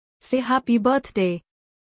say happy birthday.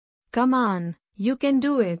 Come on, you can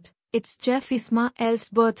do it. It's Jeff Ismaël's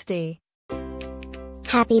birthday.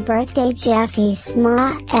 Happy birthday, Jeff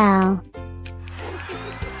Ismaël.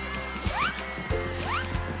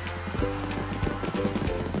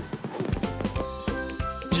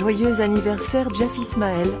 Joyeux anniversaire Jeff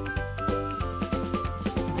Ismaël.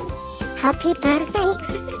 Happy birthday,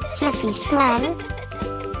 Jeff Ismaël.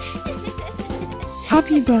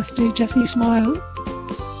 Happy birthday, Jeff Ismaël.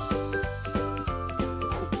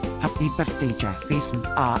 Happy birthday, Jeff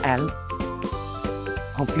Ismaël.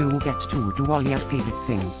 Hope you get to do all your favorite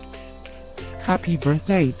things. Happy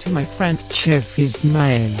birthday to my friend Jeff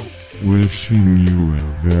Ismaël. Wishing you a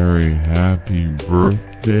very happy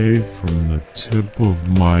birthday from the tip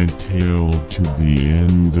of my tail to the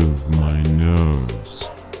end of my nose.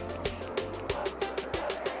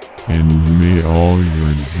 And may all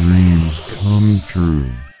your dreams come true.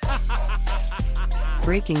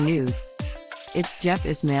 Breaking news. It's Jeff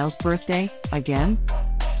Ismaël's birthday, again?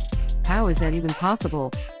 How is that even possible?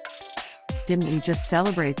 Didn't we just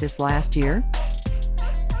celebrate this last year?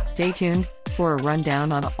 Stay tuned for a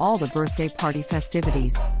rundown on all the birthday party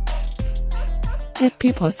festivities.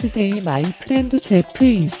 Happy birthday, my friend Jeff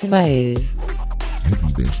Ismaël.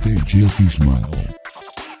 Happy birthday, Jeff Ismaël.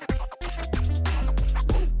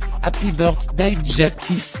 Happy birthday, Jeff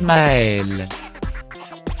Ismaël.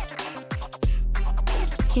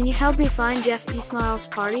 Can you help me find Jeff Ismaël's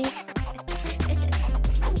party?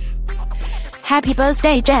 Happy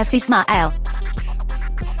birthday, Jeff Ismaël.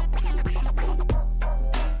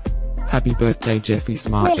 Happy birthday, Jeff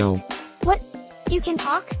Ismaël. Wait, what? You can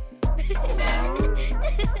talk?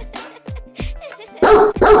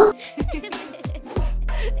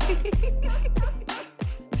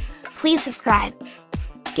 Please subscribe,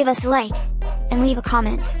 give us a like, and leave a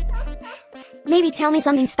comment. Maybe tell me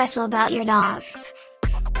something special about your dogs.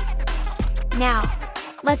 Now,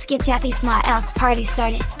 let's get Jeff Ismaël's party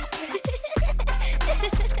started.